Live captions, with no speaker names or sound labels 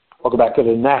Welcome back to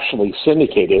the nationally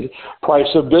syndicated Price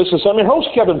of Business. I'm your host,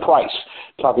 Kevin Price,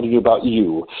 talking to you about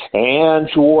you and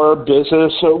your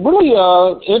business. Really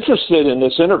interested in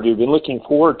this interview. Been looking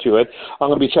forward to it. I'm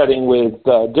going to be chatting with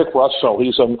Dick Russell.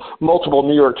 He's a multiple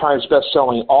New York Times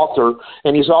best-selling author,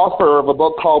 and he's author of a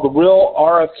book called The Real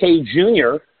RFK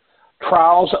Jr.,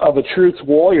 Trials of a Truth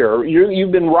Warrior.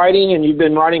 You've been writing, and you've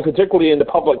been writing particularly in the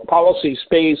public policy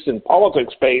space and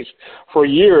politics space for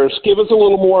years. Give us a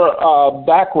little more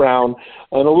background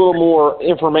and a little more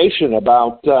information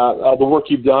about the work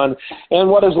you've done and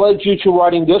what has led you to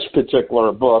writing this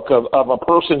particular book of a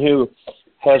person who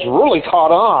has really caught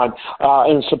on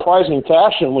in surprising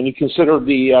fashion when you consider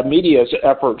the media's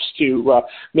efforts to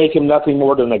make him nothing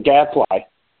more than a gadfly.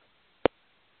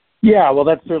 Yeah, well,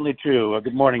 that's certainly true.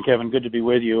 Good morning, Kevin. Good to be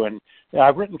with you. And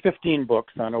I've written 15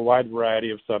 books on a wide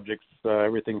variety of subjects,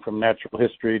 everything from natural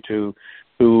history to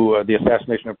the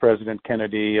assassination of President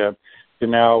Kennedy, to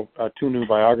now 2 new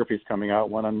biographies coming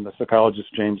out, one on the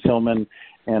psychologist James Hillman,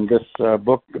 and this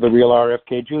book, The Real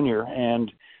RFK Jr.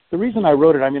 And the reason I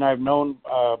wrote it, I mean, I've known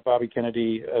Bobby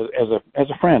Kennedy as a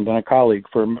friend and a colleague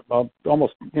for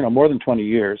almost, more than 20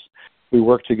 years. We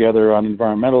worked together on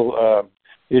environmental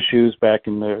issues back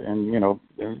when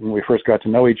we first got to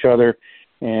know each other,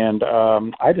 and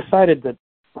I decided that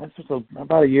this was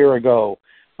about a year ago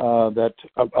that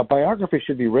a biography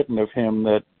should be written of him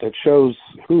that shows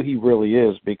who he really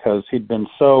is, because he'd been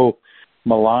so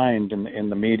maligned in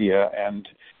the media and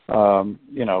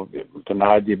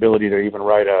denied the ability to even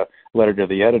write a letter to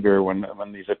the editor when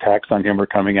these attacks on him were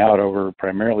coming out over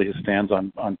primarily his stands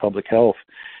on public health.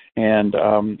 And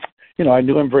I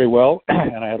knew him very well,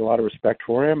 and I had a lot of respect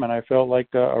for him, and I felt like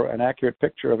an accurate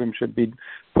picture of him should be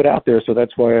put out there. So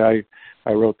that's why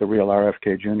I wrote The Real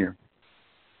RFK Jr.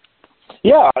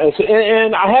 Yeah,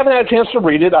 and I haven't had a chance to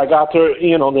read it. I got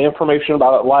the information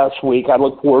about it last week. I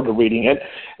look forward to reading it,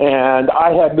 and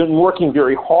I have been working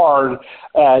very hard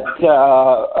at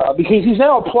because he's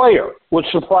now a player, which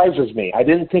surprises me. I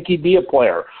didn't think he'd be a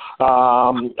player.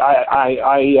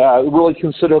 I really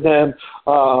consider them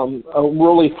a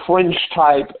really fringe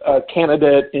type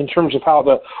candidate in terms of how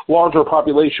the larger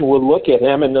population would look at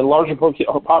him, and the larger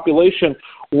population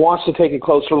wants to take a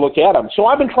closer look at him. So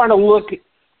I've been trying to look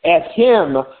at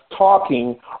him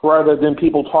talking rather than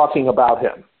people talking about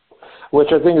him,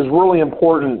 which I think is really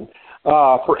important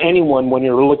for anyone when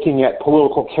you're looking at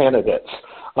political candidates.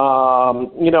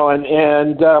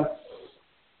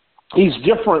 He's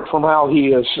different from how he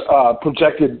is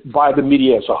projected by the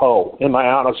media as a whole, in my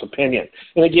honest opinion.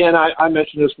 And again, I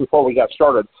mentioned this before we got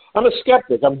started. I'm a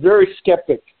skeptic. I'm very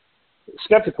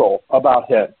skeptical about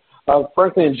him.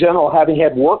 Frankly, in general, having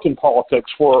had work in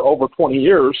politics for over 20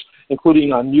 years,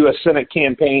 including on U.S. Senate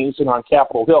campaigns and on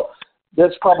Capitol Hill,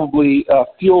 that's probably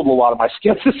fueled a lot of my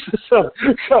skepticism.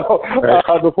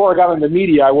 Before I got into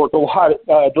media, I worked a lot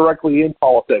directly in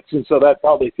politics, and so that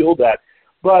probably fueled that.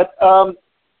 But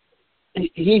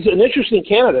he's an interesting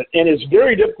candidate, and it's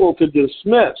very difficult to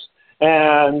dismiss.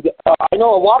 And I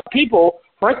know a lot of people,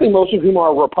 frankly, most of whom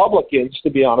are Republicans, to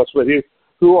be honest with you,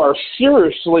 who are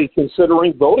seriously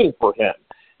considering voting for him.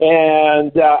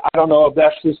 And I don't know if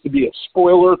that's just to be a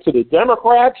spoiler to the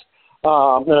Democrats.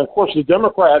 And, of course, the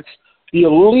Democrats, the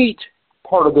elite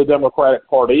part of the Democratic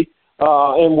Party,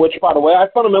 in which, by the way, I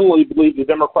fundamentally believe the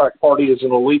Democratic Party is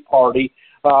an elite party,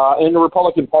 and the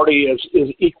Republican Party is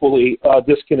equally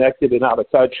disconnected and out of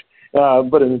touch,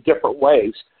 but in different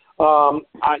ways.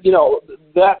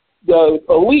 That the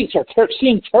elites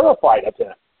seem terrified of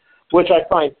him, which I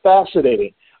find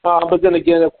fascinating. But then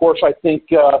again, of course, I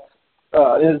think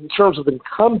in terms of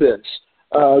incumbents,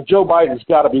 Joe Biden's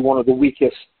got to be one of the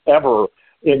weakest ever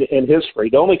in history.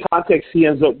 The only context he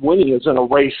ends up winning is in a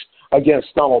race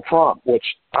against Donald Trump, which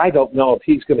I don't know if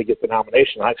he's going to get the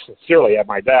nomination. I sincerely have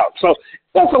my doubts. So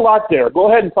that's a lot there.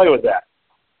 Go ahead and play with that.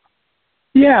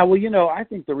 Yeah, well, I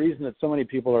think the reason that so many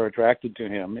people are attracted to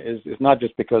him is not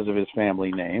just because of his family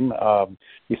name.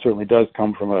 He certainly does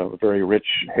come from a very rich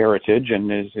heritage, and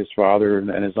his father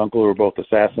and his uncle, who were both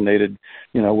assassinated,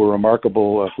 were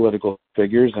remarkable political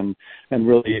figures and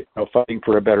really fighting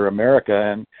for a better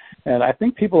America. And I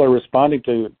think people are responding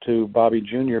to Bobby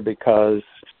Jr. because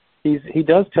he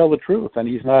does tell the truth, and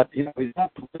he's not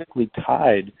politically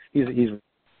tied. He's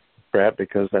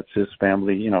because that's his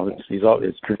family,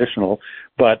 it's traditional,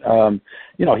 but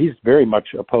he's very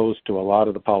much opposed to a lot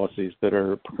of the policies that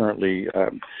are currently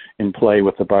in play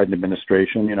with the Biden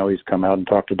administration. He's come out and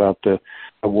talked about the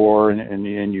war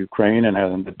in Ukraine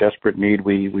and the desperate need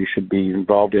we should be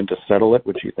involved in to settle it,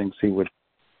 which he thinks he would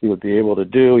be able to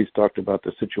do. He's talked about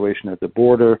the situation at the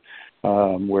border,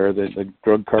 where the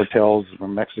drug cartels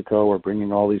from Mexico are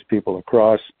bringing all these people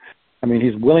across. I mean,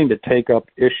 he's willing to take up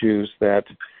issues that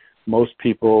most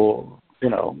people,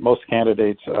 most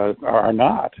candidates are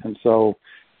not. And so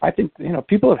I think,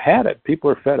 people have had it. People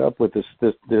are fed up with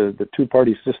the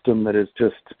two-party system that is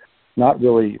just not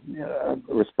really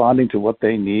responding to what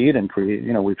they need and create.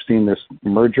 We've seen this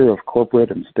merger of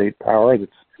corporate and state power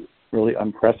that's really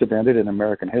unprecedented in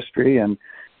American history, and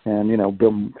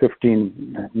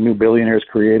 15 new billionaires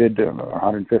created,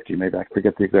 150 maybe, I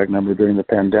forget the exact number, during the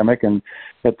pandemic, and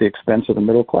at the expense of the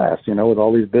middle class, with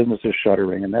all these businesses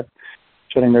shuttering and that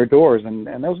shutting their doors, and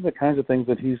those are the kinds of things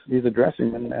that he's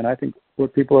addressing, and I think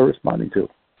what people are responding to.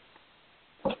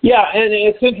 Yeah, and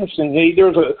it's interesting.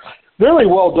 There's a very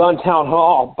well done town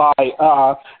hall by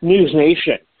News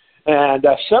Nation, and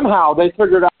somehow they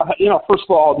figured out, first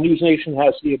of all, News Nation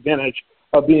has the advantage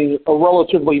of being a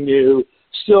relatively new,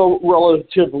 still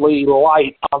relatively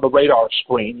light on the radar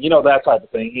screen, that type of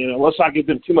thing. Let's not give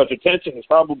them too much attention. It's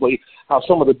probably how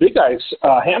some of the big guys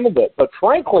handled it. But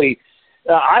frankly,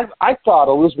 I thought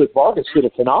Elizabeth Vargas did a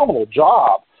phenomenal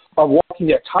job of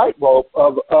walking a tightrope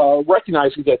of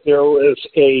recognizing that there is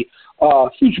a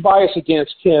huge bias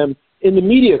against him in the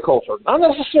media culture, not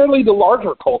necessarily the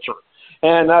larger culture.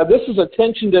 And this is a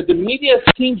tension that the media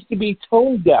seems to be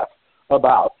tone deaf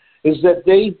about, is that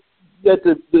the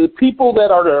people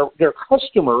that are their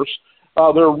customers,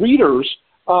 their readers,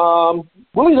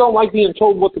 really don't like being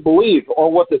told what to believe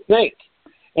or what to think.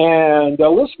 And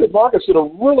Elizabeth Vargas did a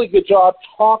really good job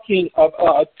talking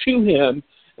to him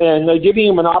and giving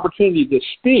him an opportunity to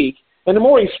speak. And the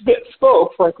more he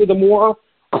spoke, frankly, the more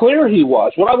clear he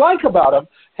was. What I like about him,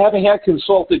 having had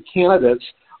consulted candidates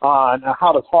on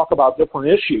how to talk about different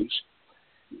issues,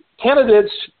 candidates,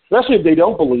 especially if they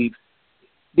don't believe,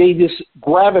 they just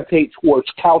gravitate towards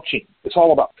couching. It's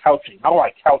all about couching. How do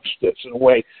I couch this in a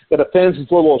way that offends as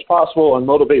little as possible and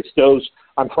motivates those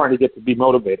I'm trying to get to be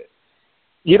motivated?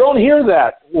 You don't hear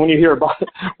that when you hear about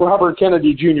Robert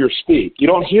Kennedy Jr. speak. You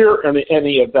don't hear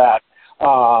any of that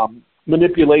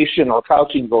manipulation or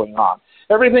couching going on.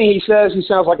 Everything he says, he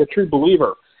sounds like a true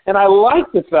believer. And I like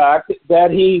the fact that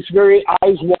he's very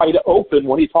eyes wide open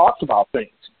when he talks about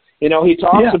things. He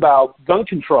talks about gun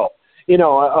control. And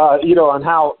how he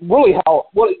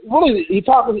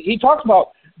talks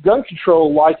about gun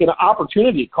control like an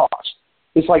opportunity cost.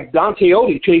 It's like Don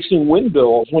Quixote chasing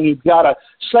windmills when you've got a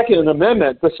Second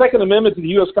Amendment. The Second Amendment to the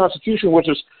U.S. Constitution, which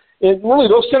is, and really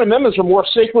those 10 amendments are more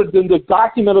sacred than the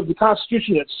document of the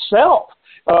Constitution itself.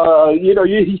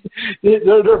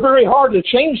 They're very hard to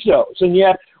change those. And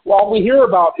yet, all we hear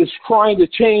about is trying to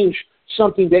change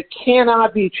something that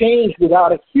cannot be changed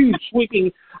without a huge sweeping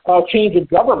change of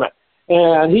government.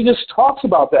 And he just talks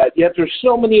about that. Yet there's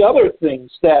so many other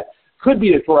things that could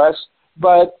be addressed,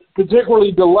 but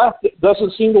particularly the left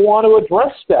doesn't seem to want to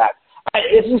address that.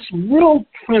 It's just real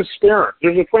transparent.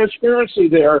 There's a transparency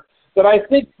there that I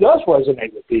think does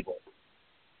resonate with people.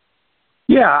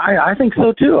 Yeah, I think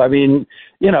so too. I mean,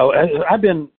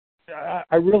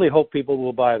 I really hope people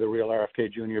will buy The Real RFK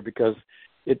Jr. because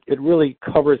it really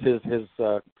covers his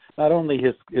not only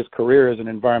his career as an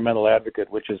environmental advocate,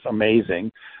 which is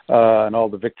amazing, and all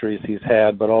the victories he's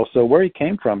had, but also where he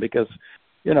came from, because,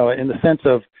 in the sense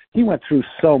of he went through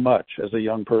so much as a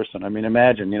young person. I mean,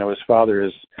 imagine, his father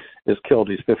is killed.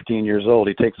 He's 15 years old.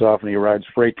 He takes off and he rides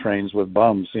freight trains with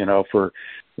bums, for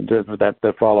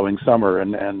the following summer,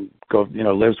 and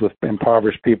lives with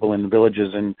impoverished people in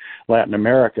villages in Latin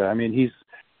America. I mean, he's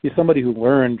somebody who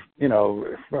learned,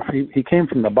 he came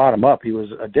from the bottom up. He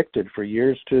was addicted for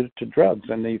years to drugs,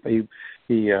 and he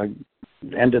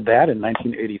ended that in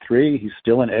 1983. He's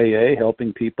still in AA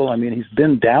helping people. I mean, he's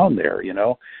been down there,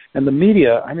 and the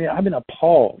media, I mean, I've been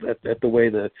appalled at the way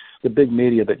the big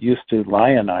media that used to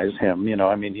lionize him,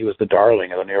 I mean, he was the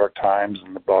darling of the New York Times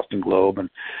and the Boston Globe and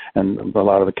a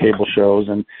lot of the cable shows.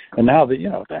 And now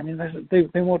that, I mean, they've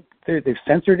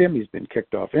censored him. He's been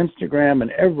kicked off Instagram,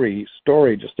 and every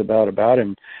story just about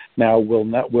him now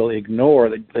will ignore,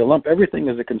 they lump everything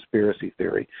as a conspiracy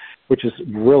theory, which is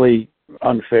really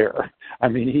unfair. I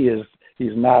mean,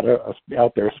 he's not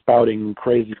out there spouting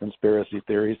crazy conspiracy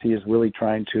theories. He is really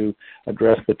trying to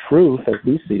address the truth as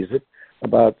he sees it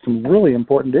about some really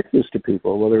important issues to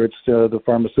people, whether it's the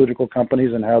pharmaceutical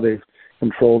companies and how they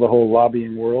control the whole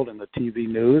lobbying world and the TV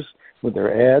news with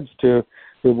their ads, to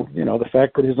the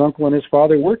fact that his uncle and his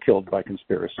father were killed by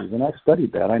conspiracies. And I've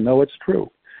studied that. I know it's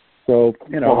true. So,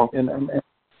 and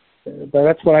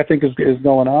that's what I think is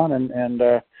going on. And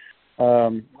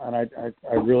I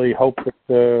really hope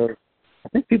that I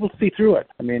think people see through it.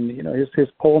 I mean, his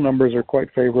poll numbers are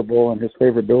quite favorable, and his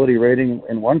favorability rating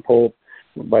in one poll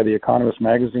by The Economist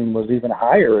magazine was even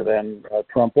higher than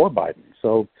Trump or Biden.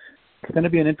 So it's going to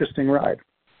be an interesting ride.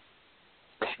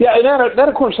 Yeah, and that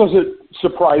of course doesn't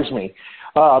surprise me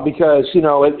because,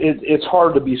 it's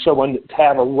hard to be someone to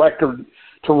have a record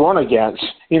to run against,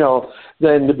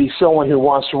 than to be someone who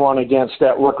wants to run against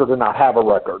that record and not have a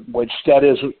record, which that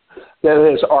is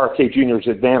RFK Jr.'s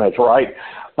advantage, right?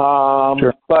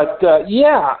 Sure. But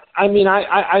yeah, I mean,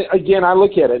 I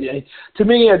look at it. To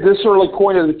me, at this early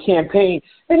point of the campaign,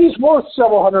 and he's worth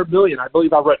several $100 million. I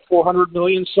believe I read $400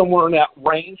 million, somewhere in that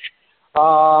range.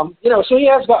 So he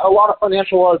has got a lot of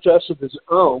financial largesse of his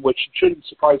own, which shouldn't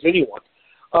surprise anyone.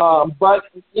 But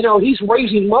he's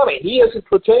raising money. He isn't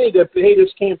pretending to pay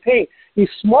this campaign. He's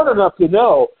smart enough to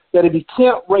know that if he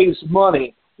can't raise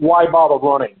money, why bother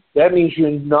running? That means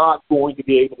you're not going to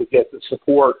be able to get the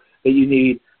support that you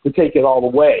need to take it all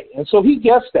the way. And so he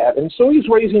gets that, and so he's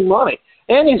raising money.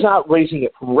 And he's not raising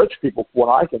it from rich people, from what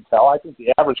I can tell. I think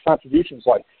the average contribution is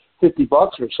like $50 or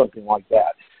something like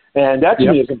that. And that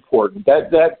to me is important.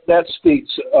 That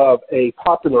speaks of a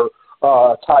popular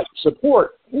type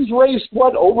support. He's raised,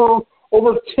 over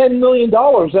 $10 million.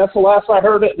 That's the last I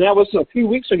heard it, and that was a few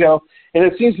weeks ago. And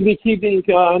it seems to be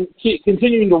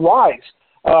continuing to rise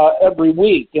every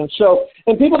week. And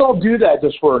people don't do that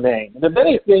just for a name. And if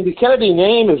anything, the Kennedy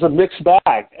name is a mixed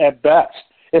bag at best.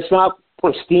 It's not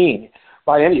pristine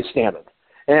by any standard.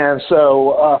 And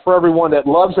so for everyone that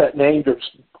loves that name, there's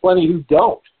plenty who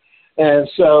don't. And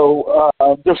so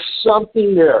there's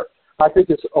something there. I think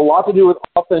it's a lot to do with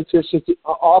authenticity.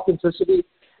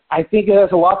 I think it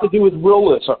has a lot to do with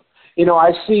realism.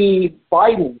 I see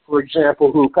Biden, for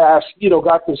example, who passed,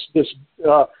 got this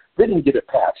didn't get it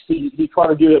passed. He tried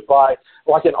to do it by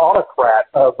like an autocrat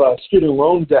of student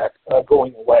loan debt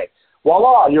going away.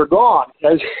 Voila, you're gone.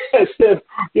 As if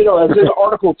in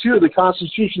Article 2 of the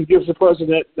Constitution gives the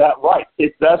president that right.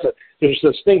 It doesn't. There's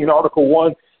this thing in Article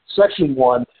 1, Section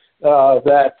 1,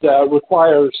 that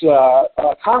requires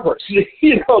Congress,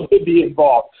 to be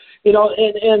involved.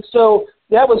 And so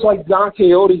that was like Don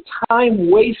Quixote, time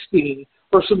wasting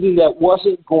for something that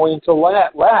wasn't going to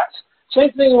last.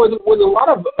 Same thing with a lot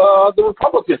of the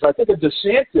Republicans. I think of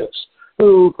DeSantis,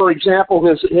 who, for example,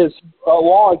 his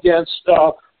law against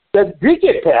that did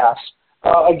get passed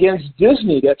against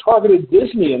Disney, that targeted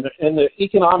Disney in the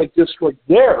economic district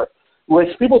there,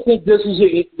 which people think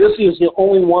Disney is the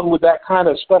only one with that kind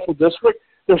of special district.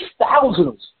 There's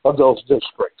thousands of those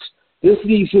districts.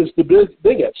 Disney's is the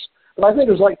biggest, but I think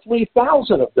there's like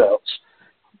 3,000 of those.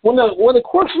 When the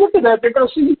courts look at that, they're going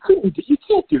to say you can't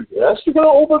do this. You're going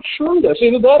to overturn this.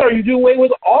 Either that, or you do away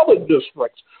with all the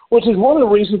districts, which is one of the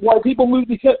reasons why people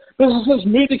businesses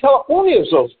move to California as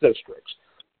those districts.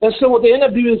 And so what they end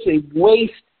up doing is they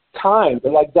waste time.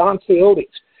 They're like Don Quixotes,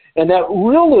 and that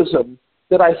realism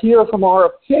that I hear from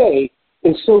RFK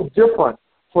is so different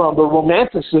from the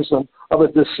romanticism of a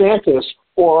DeSantis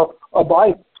or a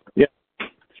Biden.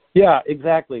 Yeah,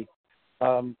 exactly.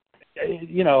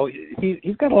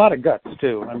 He's got a lot of guts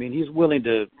too. I mean, he's willing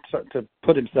to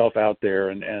put himself out there,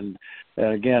 and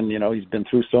again, he's been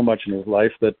through so much in his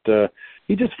life that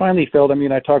he just finally felt. I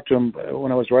mean, I talked to him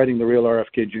when I was writing The Real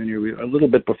RFK Jr. a little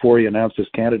bit before he announced his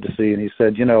candidacy, and he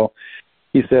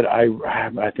said,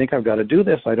 I think I've got to do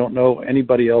this. I don't know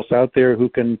anybody else out there who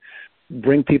can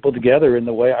bring people together in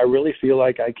the way I really feel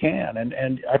like I can.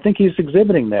 And I think he's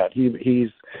exhibiting that. He's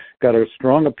got a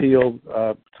strong appeal.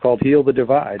 It's called Heal the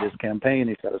Divide, his campaign.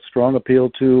 He's got a strong appeal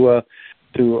to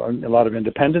a lot of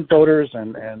independent voters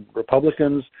and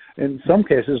Republicans, in some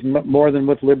cases more than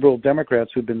with liberal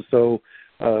Democrats who've been so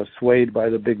swayed by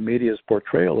the big media's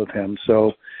portrayal of him.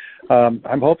 So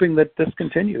I'm hoping that this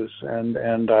continues, and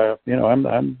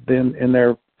I'm in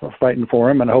there fighting for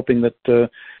him, and hoping that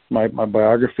my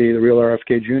biography, The Real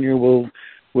RFK Jr.,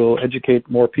 will educate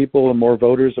more people and more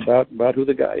voters about who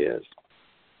the guy is.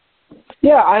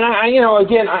 Yeah, and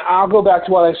again, I'll go back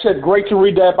to what I said. Great to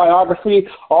read that biography.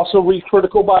 Also read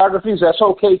critical biographies. That's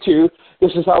okay too.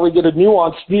 This is how we get a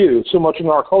nuanced view. So much in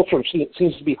our culture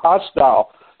seems to be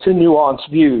hostile to nuanced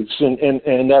views,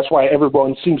 and that's why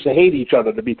everyone seems to hate each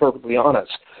other, to be perfectly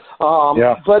honest.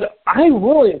 But I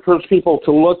really encourage people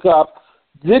to look up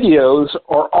videos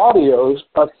or audios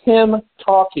of him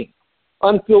talking,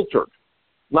 unfiltered,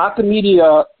 not the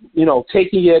media,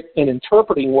 taking it and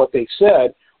interpreting what they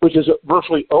said, which is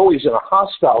virtually always in a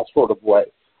hostile sort of way,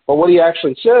 but what he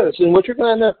actually says. And what you're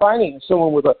going to end up finding is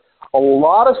someone with a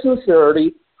lot of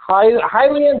sincerity,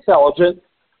 highly intelligent.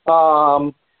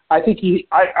 I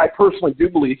personally do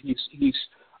believe he's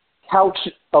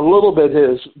couched a little bit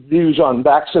his views on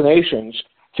vaccinations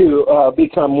to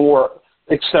become more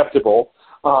acceptable.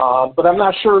 But I'm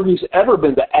not sure he's ever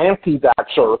been the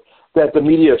anti-vaxxer that the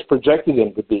media is projecting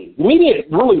him to be. The media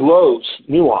really loathes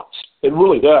nuance. It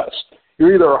really does.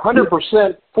 You're either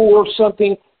 100% for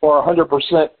something or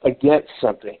 100% against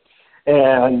something.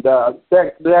 And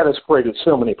that has created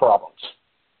so many problems.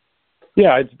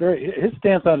 Yeah, his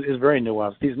stance on it is very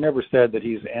nuanced. He's never said that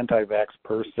he's anti-vax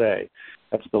per se.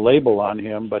 That's the label on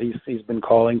him, but he's been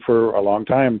calling for a long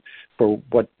time for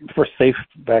safe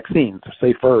vaccines,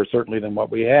 safer certainly than what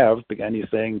we have. And he's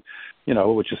saying,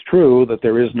 which is true, that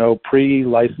there is no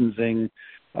pre-licensing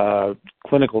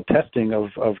clinical testing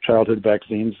of childhood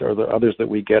vaccines or the others that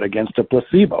we get against a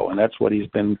placebo, and that's what he's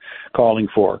been calling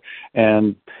for.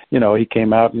 And he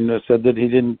came out and said that he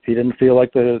didn't feel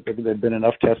like there'd been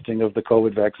enough testing of the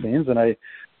COVID vaccines,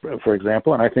 for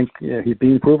example, and I think he's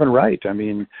being proven right. I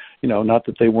mean, not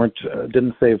that they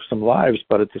didn't save some lives,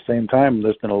 but at the same time,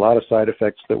 there's been a lot of side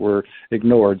effects that were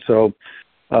ignored. So,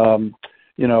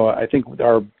 I think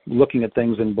our looking at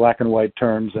things in black and white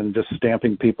terms and just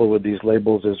stamping people with these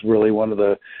labels is really one of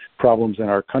the problems in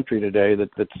our country today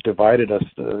that's divided us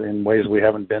in ways we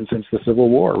haven't been since the Civil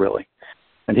War, really.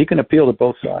 And he can appeal to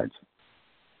both sides.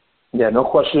 Yeah, no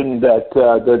question that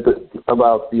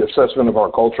about the assessment of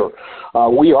our culture.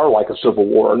 We are like a civil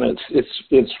war, and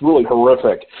it's really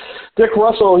horrific. Dick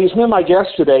Russell, he's been my guest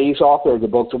today. He's author of the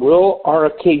book, Will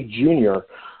RFK Jr.,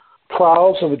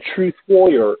 Trials of a Truth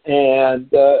Warrior.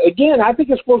 And again, I think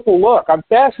it's worth a look. I'm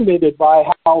fascinated by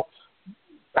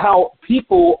how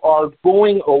people are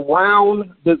going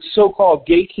around the so-called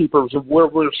gatekeepers of where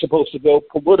we're supposed to go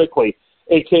politically,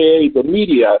 a.k.a. the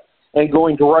media, and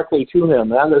going directly to him.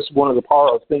 That is one of the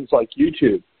power of things like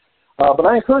YouTube. But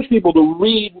I encourage people to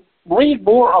read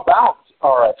more about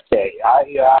RFK.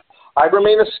 I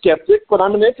remain a skeptic, but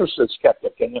I'm an interested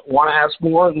skeptic and want to ask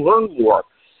more and learn more.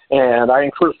 And I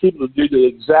encourage people to do the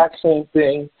exact same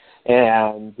thing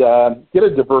and get a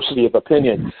diversity of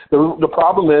opinion. The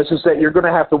problem is that you're going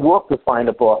to have to work to find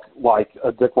a book like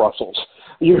Dick Russell's.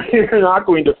 You're not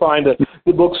going to find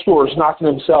the bookstores knocking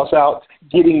themselves out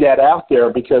getting that out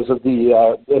there because of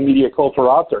the media culture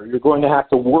out there. You're going to have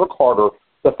to work harder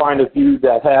to find a view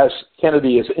that has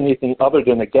Kennedy as anything other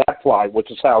than a gadfly,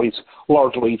 which is how he's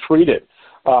largely treated.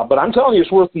 But I'm telling you,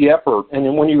 it's worth the effort. And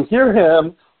then when you hear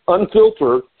him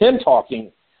unfiltered, him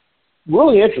talking,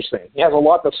 really interesting. He has a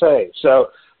lot to say. So,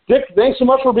 Dick, thanks so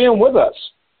much for being with us.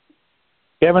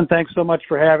 Kevin, thanks so much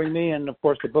for having me. And, of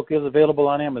course, the book is available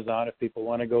on Amazon if people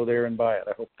want to go there and buy it.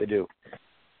 I hope they do.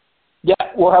 Yeah,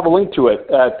 we'll have a link to it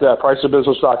at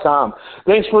priceofbusiness.com.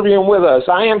 Thanks for being with us.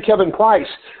 I am Kevin Price.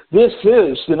 This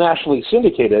is the nationally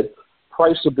syndicated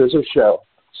Price of Business Show.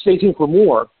 Stay tuned for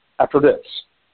more after this.